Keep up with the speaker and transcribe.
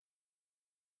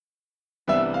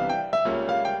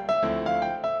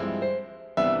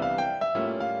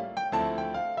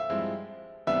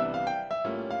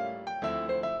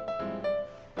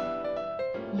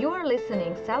You are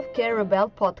listening Self-Care Rebel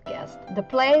podcast, the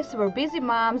place where busy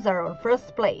moms are on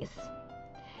first place.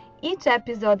 Each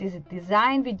episode is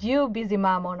designed with you, busy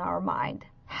mom, on our mind.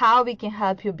 How we can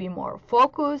help you be more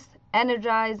focused,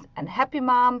 energized, and happy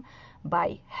mom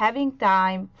by having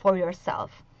time for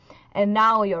yourself. And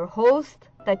now your host,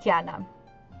 Tatiana.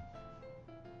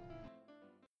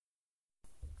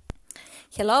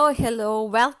 Hello,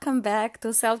 welcome back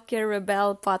to Self-Care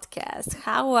Rebel podcast.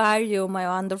 How are you, my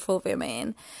wonderful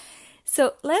women?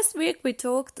 So last week we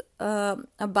talked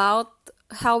about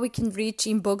how we can reach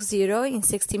inbox zero in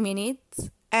 60 minutes,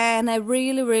 and I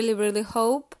really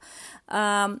hope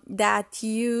that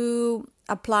you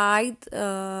applied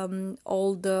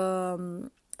all the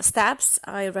steps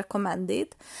I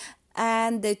recommended,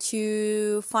 and that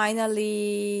you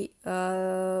finally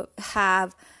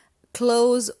have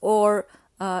close or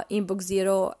inbox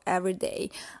zero every day.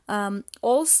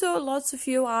 Also, lots of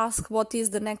you ask what is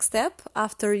the next step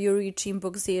after you reach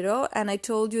inbox zero, and I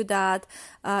told you that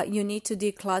you need to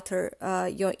declutter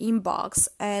your inbox.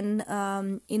 And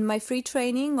in my free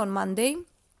training on Monday,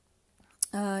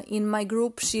 in my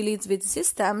group She Leads with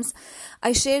Systems,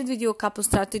 I shared with you a couple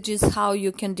strategies how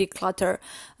you can declutter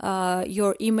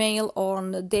your email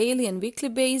on a daily and weekly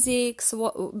basis,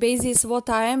 what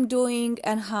I am doing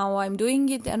and how I'm doing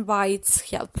it and why it's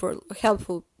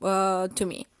helpful to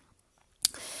me.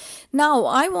 Now,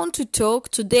 I want to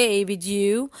talk today with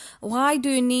you, why do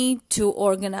you need to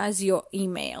organize your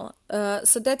email?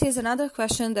 So that is another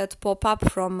question that pop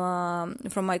up from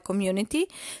my community.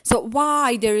 So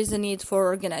why there is a need for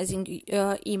organizing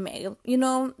email? You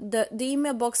know, the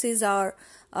email boxes are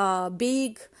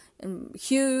big and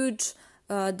huge.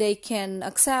 They can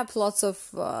accept lots of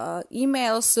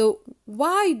emails. So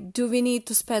why do we need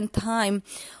to spend time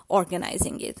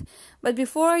organizing it? But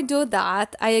before I do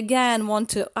that, I again want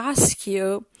to ask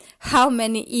you, how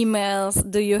many emails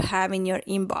do you have in your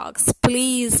inbox?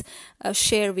 Please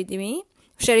share it with me,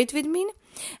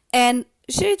 and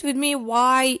share it with me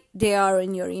why they are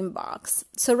in your inbox.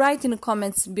 So write in the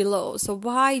comments below. So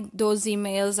why those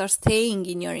emails are staying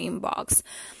in your inbox?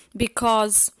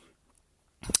 Because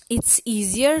it's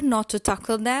easier not to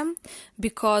tackle them,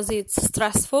 because it's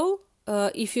stressful.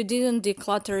 If you didn't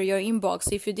declutter your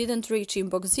inbox, if you didn't reach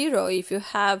inbox zero, if you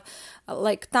have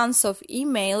like tons of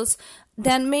emails,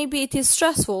 then maybe it is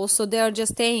stressful, so they are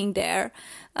just staying there.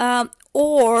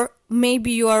 Or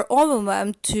maybe you are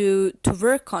overwhelmed to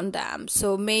work on them,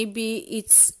 so maybe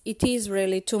it is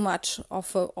really too much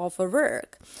of a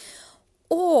work.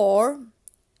 Or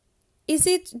is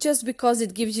it just because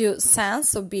it gives you a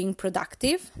sense of being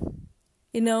productive?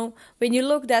 You know, when you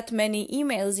look that many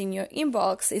emails in your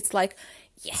inbox, it's like,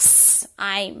 yes,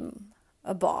 I'm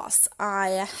a boss.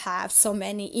 I have so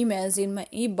many emails in my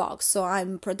inbox, so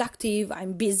I'm productive,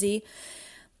 I'm busy.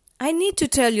 I need to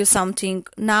tell you something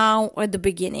now at the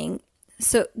beginning.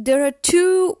 So there are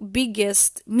two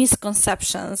biggest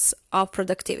misconceptions of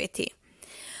productivity.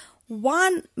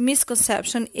 One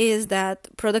misconception is that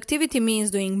productivity means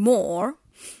doing more.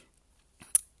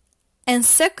 And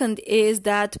second is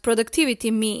that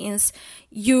productivity means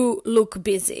you look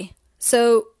busy.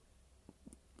 So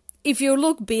if you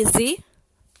look busy,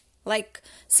 like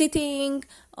sitting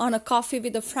on a coffee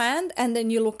with a friend, and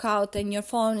then you look out in your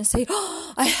phone and say,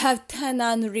 oh, I have 10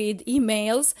 unread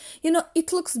emails. You know,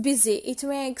 it looks busy. It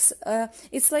makes,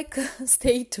 it's like a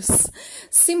status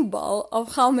symbol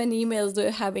of how many emails do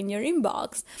you have in your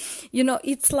inbox. You know,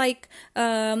 it's like,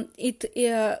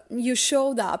 you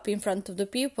showed up in front of the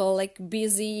people like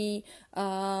busy,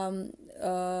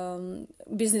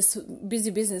 business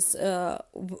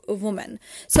woman.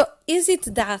 So is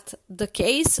it that the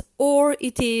case, or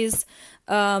it is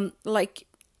like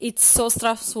it's so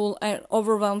stressful and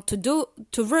overwhelmed to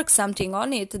work something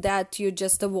on it that you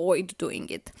just avoid doing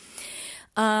it?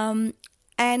 And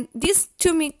these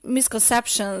two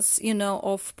misconceptions, you know,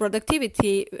 of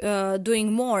productivity,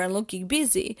 doing more and looking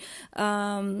busy,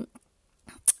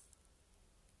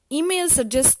 emails are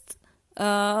just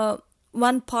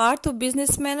one part of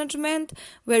business management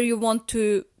where you want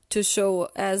to show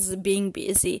as being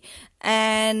busy,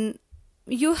 and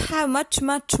you have much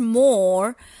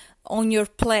more on your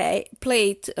plate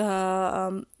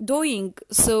doing.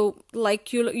 So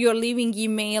like you're leaving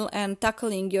email and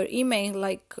tackling your email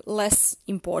like less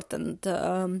important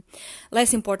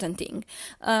thing.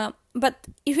 But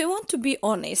if you want to be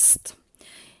honest,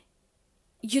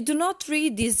 you do not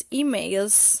read these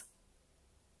emails.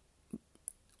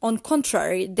 On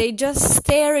contrary, they just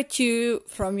stare at you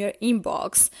from your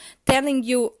inbox, telling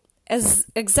you as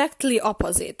exactly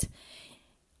opposite.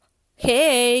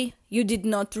 hey, you did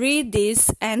not read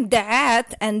this and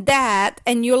that,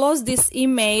 and you lost this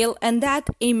email and that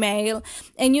email,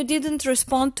 and you didn't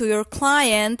respond to your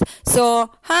client,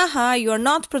 so you're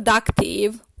not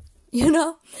productive.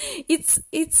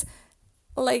 It's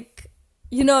like,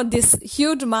 this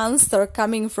huge monster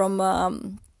coming from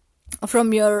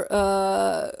your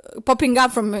popping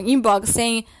up from your inbox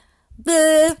saying,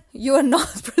 you are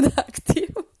not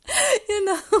productive.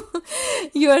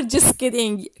 You are just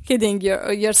kidding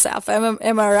yourself. Am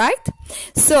I right?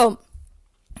 So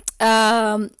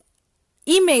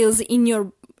emails in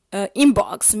your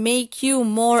inbox make you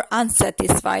more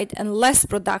unsatisfied and less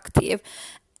productive.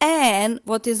 And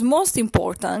what is most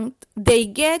important, they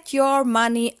get your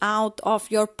money out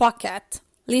of your pocket.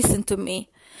 Listen to me.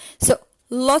 So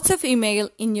lots of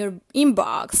email in your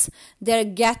inbox, they're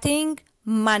getting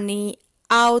money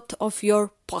out of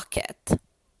your pocket.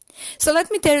 So let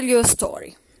me tell you a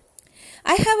story.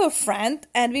 I have a friend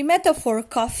and we met up for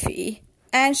coffee,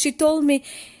 and she told me,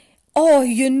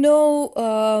 we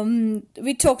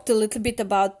talked a little bit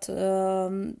about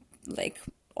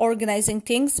organizing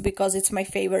things because it's my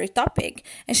favorite topic.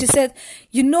 And she said,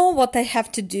 you know what I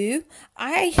have to do?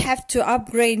 I have to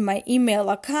upgrade my email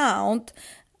account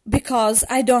because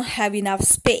I don't have enough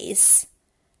space.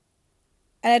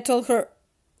 And I told her,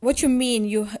 what you mean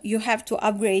you have to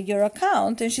upgrade your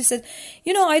account? And she said,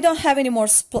 I don't have any more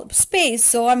space,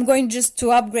 so I'm going just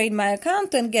to upgrade my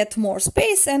account and get more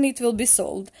space and it will be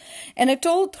sold. And I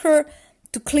told her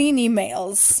to clean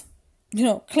emails.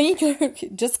 Clean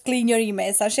your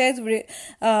emails. I shared with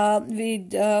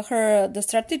her the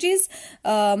strategies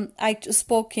I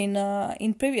spoke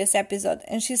in previous episode,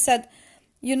 and she said,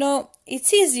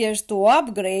 it's easier to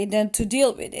upgrade than to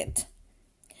deal with it.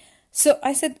 So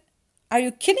I said, are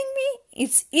you kidding me?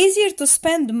 It's easier to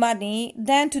spend money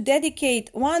than to dedicate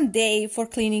one day for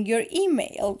cleaning your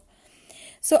email.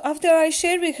 So after I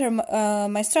shared with her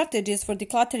my strategies for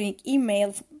decluttering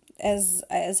email, as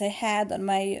I had on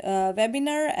my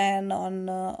webinar and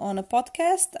on a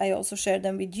podcast, I also shared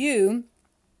them with you.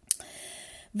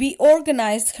 We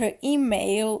organized her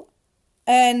email,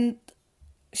 and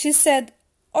she said,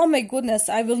 oh my goodness,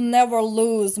 I will never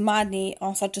lose money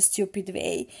on such a stupid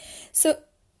way. So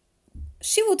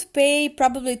she would pay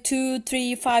probably $2,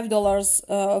 $3,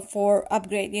 $5 for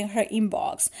upgrading her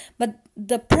inbox. But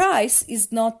the price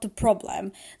is not the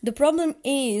problem. The problem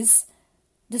is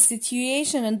the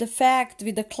situation and the fact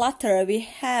with the clutter we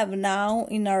have now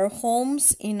in our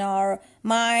homes, in our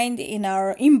mind, in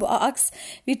our inbox,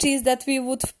 which is that we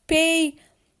would pay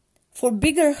for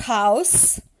bigger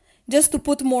house just to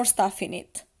put more stuff in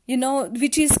it,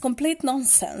 which is complete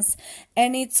nonsense.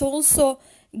 And it's also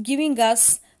giving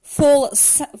us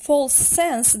false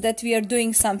sense that we are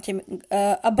doing something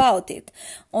about it.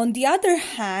 On the other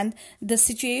hand, the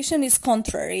situation is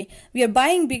contrary. We are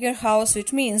buying bigger house,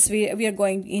 which means we are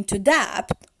going into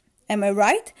debt. Am I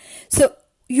right? So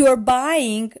you are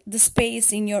buying the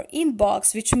space in your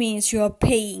inbox, which means you are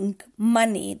paying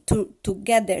money to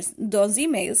get those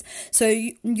emails. So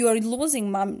you are losing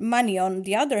money on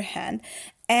the other hand.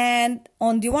 And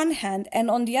on the one hand, and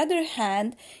on the other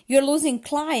hand, you're losing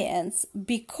clients,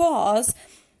 because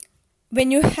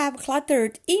when you have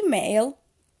cluttered email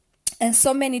and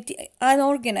so many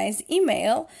unorganized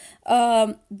email,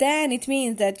 then it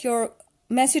means that your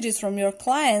messages from your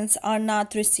clients are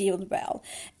not received well.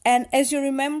 And as you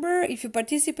remember, if you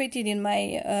participated in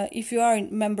my, if you are a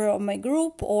member of my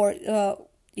group, or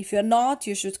if you're not,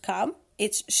 you should come.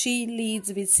 It's She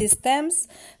Leads with Systems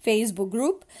Facebook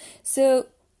group. So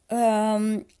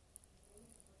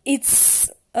it's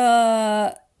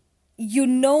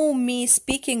me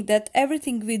speaking that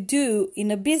everything we do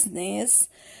in a business,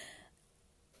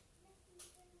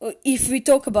 if we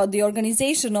talk about the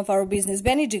organization of our business,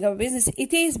 managing our business,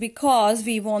 it is because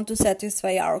we want to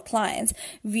satisfy our clients.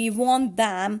 We want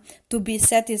them to be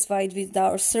satisfied with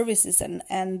our services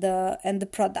and the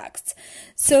products.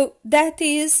 So that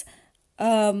is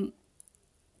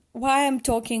why I'm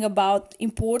talking about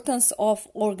importance of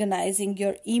organizing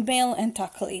your email and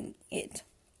tackling it.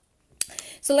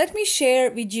 So let me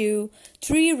share with you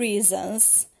 3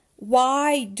 reasons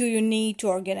why do you need to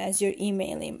organize your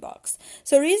email inbox.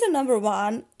 So reason number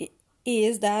 1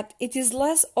 is that it is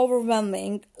less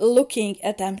overwhelming looking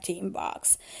at empty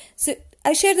inbox. So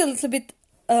I shared a little bit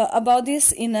about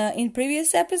this in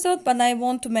previous episode, but I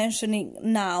want to mention it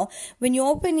now. When you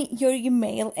open your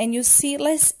email and you see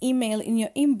less email in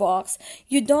your inbox,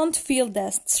 you don't feel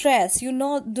that stress. You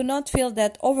do not feel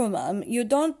that overwhelm. You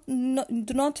do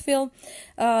not feel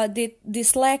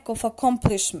this lack of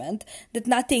accomplishment, that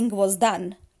nothing was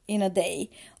done in a day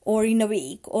or in a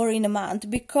week or in a month,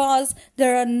 because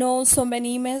there are no so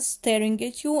many emails staring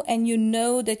at you, and you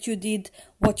know that you did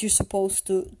what you're supposed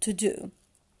to do.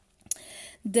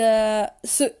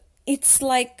 So it's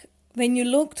like when you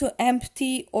look to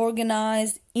empty,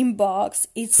 organized inbox,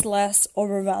 it's less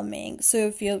overwhelming. So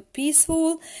you feel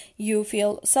peaceful, you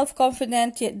feel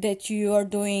self-confident that you are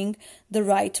doing the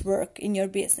right work in your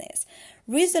business.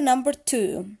 Reason number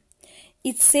 2,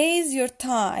 it saves your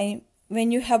time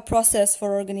when you have process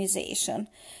for organization.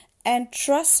 And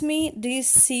trust me,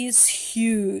 this is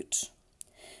huge.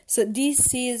 So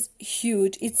this is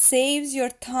huge. It saves your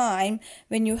time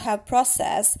when you have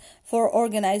process for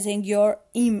organizing your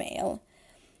email.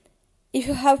 If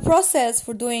you have process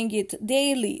for doing it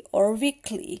daily or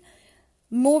weekly,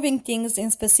 moving things in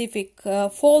specific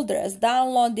folders,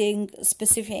 downloading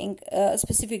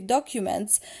specific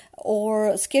documents,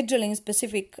 or scheduling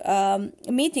specific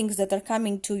meetings that are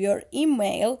coming to your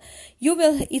email,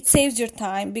 it saves your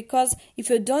time. Because if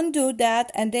you don't do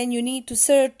that and then you need to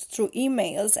search through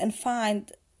emails and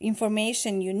find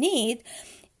information you need,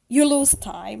 you lose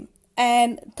time.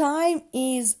 And time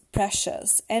is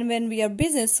precious. And when we are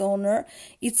business owner,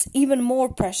 it's even more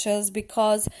precious,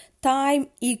 because time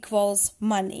equals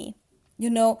money,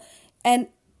 and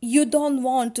you don't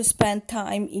want to spend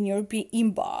time in your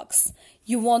inbox.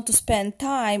 You want to spend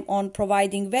time on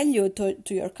providing value to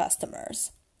your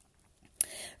customers.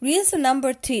 Reason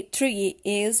number 3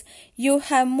 is you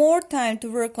have more time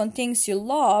to work on things you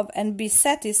love and be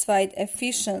satisfied,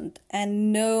 efficient,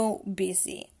 and no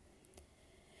busy.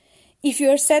 If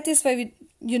you are satisfied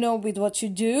with what you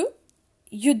do,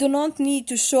 you do not need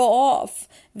to show off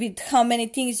with how many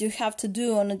things you have to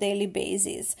do on a daily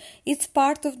basis. It's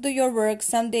part of your work.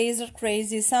 Some days are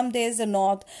crazy, some days are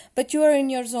not, but you are in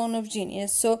your zone of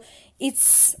genius. So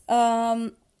it's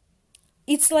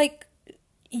like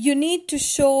you need to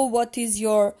show what is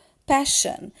your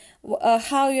passion,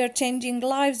 how you're changing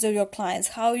lives of your clients,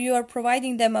 how you are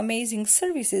providing them amazing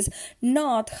services,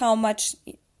 not how much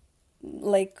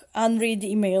unread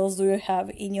emails do you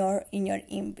have in your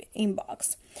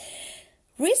inbox.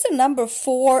 Reason number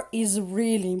 4 is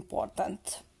really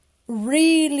important.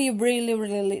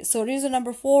 Really. So reason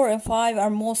number 4 and 5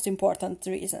 are most important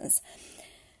reasons.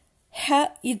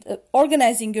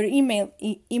 Organizing your email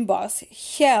inbox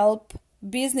help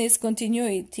business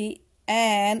continuity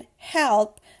and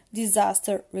help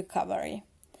disaster recovery.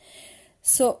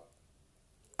 So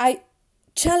I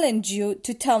challenge you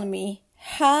to tell me,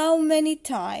 how many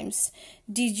times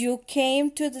did you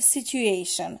came to the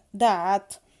situation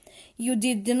that you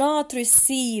did not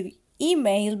receive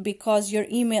email because your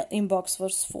email inbox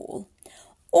was full,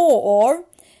 or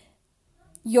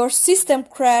your system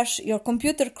crash, your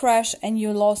computer crash, and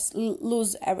you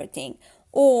lose everything,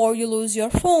 or you lose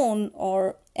your phone,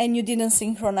 and you didn't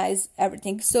synchronize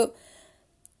everything? So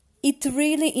it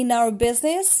really, in our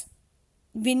business,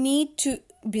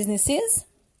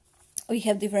 we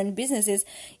have different businesses,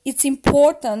 it's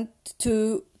important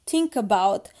to think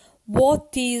about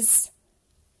what is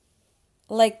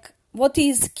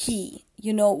key,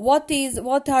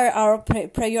 what are our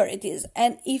priorities.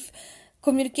 And if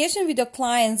communication with your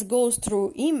clients goes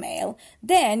through email,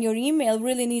 then your email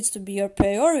really needs to be your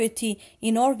priority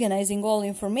in organizing all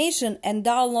information and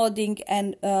downloading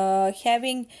and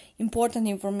having important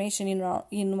information in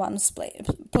one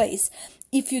place.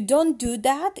 If you don't do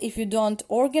that, if you don't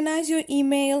organize your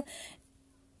email,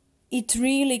 it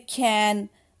really can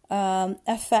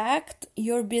affect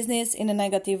your business in a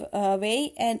negative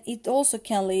way, and it also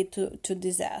can lead to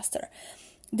disaster.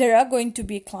 There are going to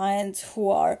be clients who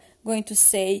are going to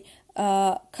say,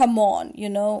 come on,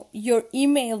 your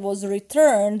email was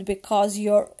returned because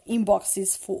your inbox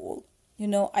is full.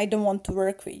 I don't want to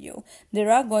work with you. There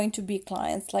are going to be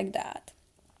clients like that.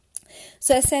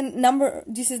 So I said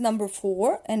this is number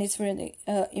 4, and it's really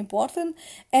important.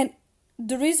 And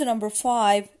the reason number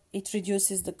 5, it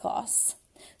reduces the costs.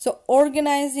 So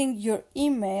organizing your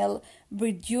email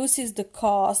reduces the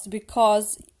cost,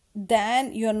 because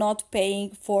then you're not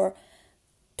paying for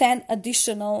 10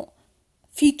 additional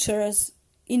features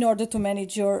in order to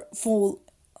manage your full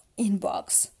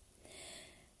inbox.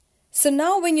 So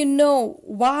now when you know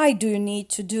why do you need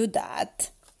to do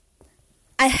that,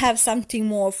 I have something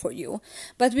more for you.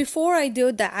 But before I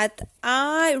do that,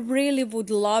 I really would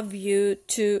love you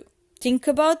to think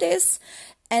about this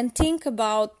and think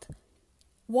about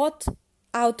what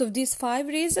out of these 5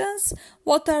 reasons,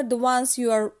 what are the ones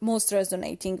you are most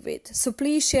resonating with. So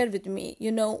please share with me,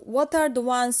 what are the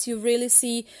ones you really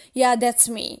see, yeah, that's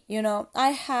me. I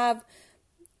have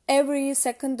every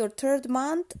second or third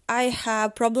month I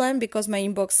have problem because my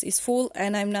inbox is full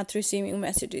and I'm not receiving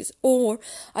messages, or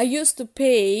I used to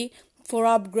pay for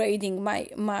upgrading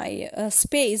my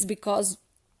space because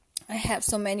I have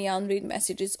so many unread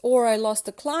messages, or I lost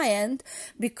a client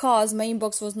because my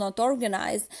inbox was not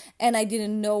organized and I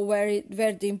didn't know where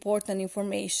the important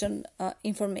information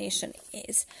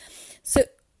is. So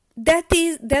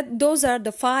those are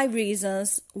the 5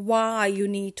 reasons why you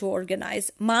need to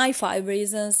organize. My 5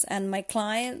 reasons, and my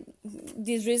client,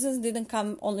 these reasons didn't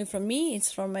come only from me,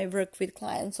 it's from my work with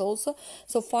clients also.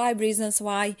 So 5 reasons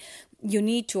why you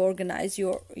need to organize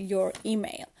your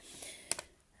email.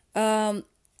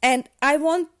 And I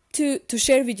want to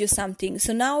share with you something.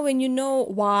 So now when you know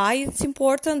why it's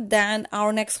important, then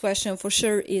our next question for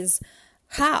sure is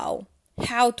how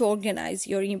to organize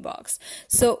your inbox.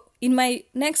 So in my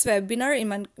next webinar, in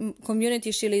my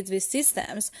community She Leads with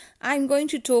Systems, I'm going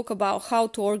to talk about how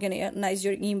to organize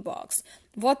your inbox.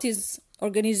 What is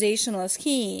organizational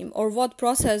scheme, or what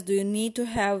process do you need to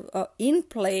have in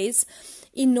place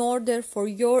in order for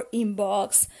your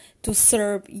inbox to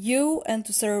serve you and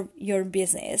to serve your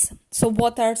business. So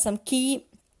what are some key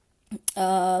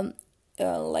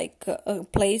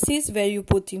places where you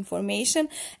put information,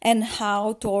 and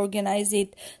how to organize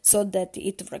it so that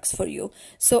it works for you.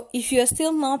 So if you are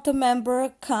still not a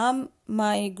member, come.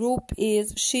 My group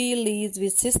is She Leads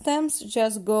with Systems.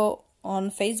 Just go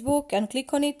on Facebook and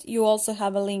click on it. You also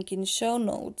have a link in show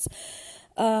notes.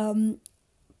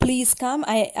 Please come.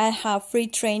 I have free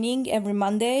training every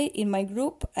Monday in my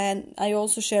group, and I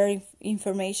also share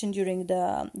information during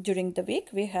the week.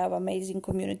 We have amazing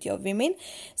community of women.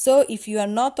 So if you are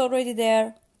not already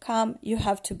there, come. You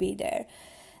have to be there.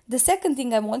 The second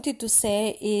thing I wanted to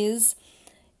say is,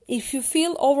 if you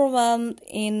feel overwhelmed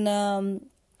in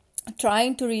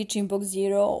trying to reach inbox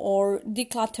zero, or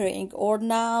decluttering, or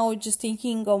now just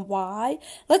thinking of why,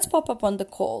 let's pop up on the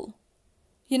call.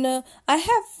 I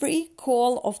have free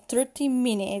call of 30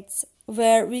 minutes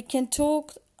where we can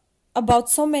talk about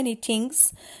so many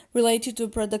things related to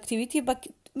productivity, but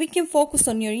we can focus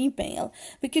on your email.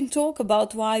 We can talk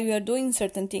about why you are doing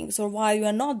certain things or why you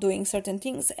are not doing certain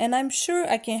things, and I'm sure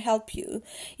I can help you.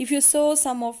 If you saw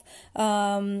some of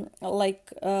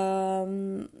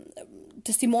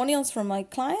testimonials from my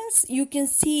clients, you can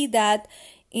see that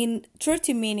in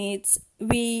 30 minutes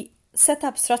we set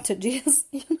up strategies.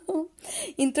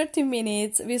 In 30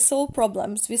 minutes we solve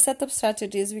problems, we set up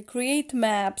strategies, we create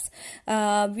maps,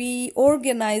 we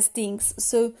organize things.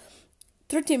 So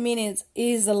 30 minutes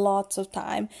is a lot of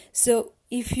time. So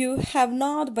if you have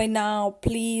not by now,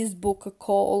 please book a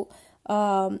call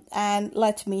and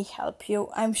let me help you.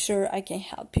 I'm sure I can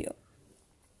help you.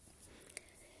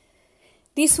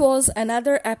 This was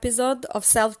another episode of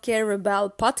Self-Care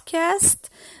Rebel podcast.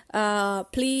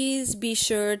 Please be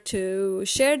sure to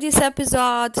share this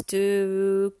episode,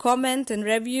 to comment and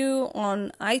review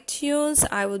on iTunes.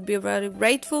 I would be very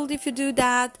grateful if you do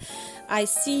that. I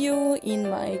see you in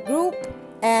my group,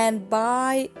 and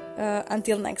bye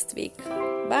until next week.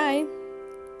 Bye.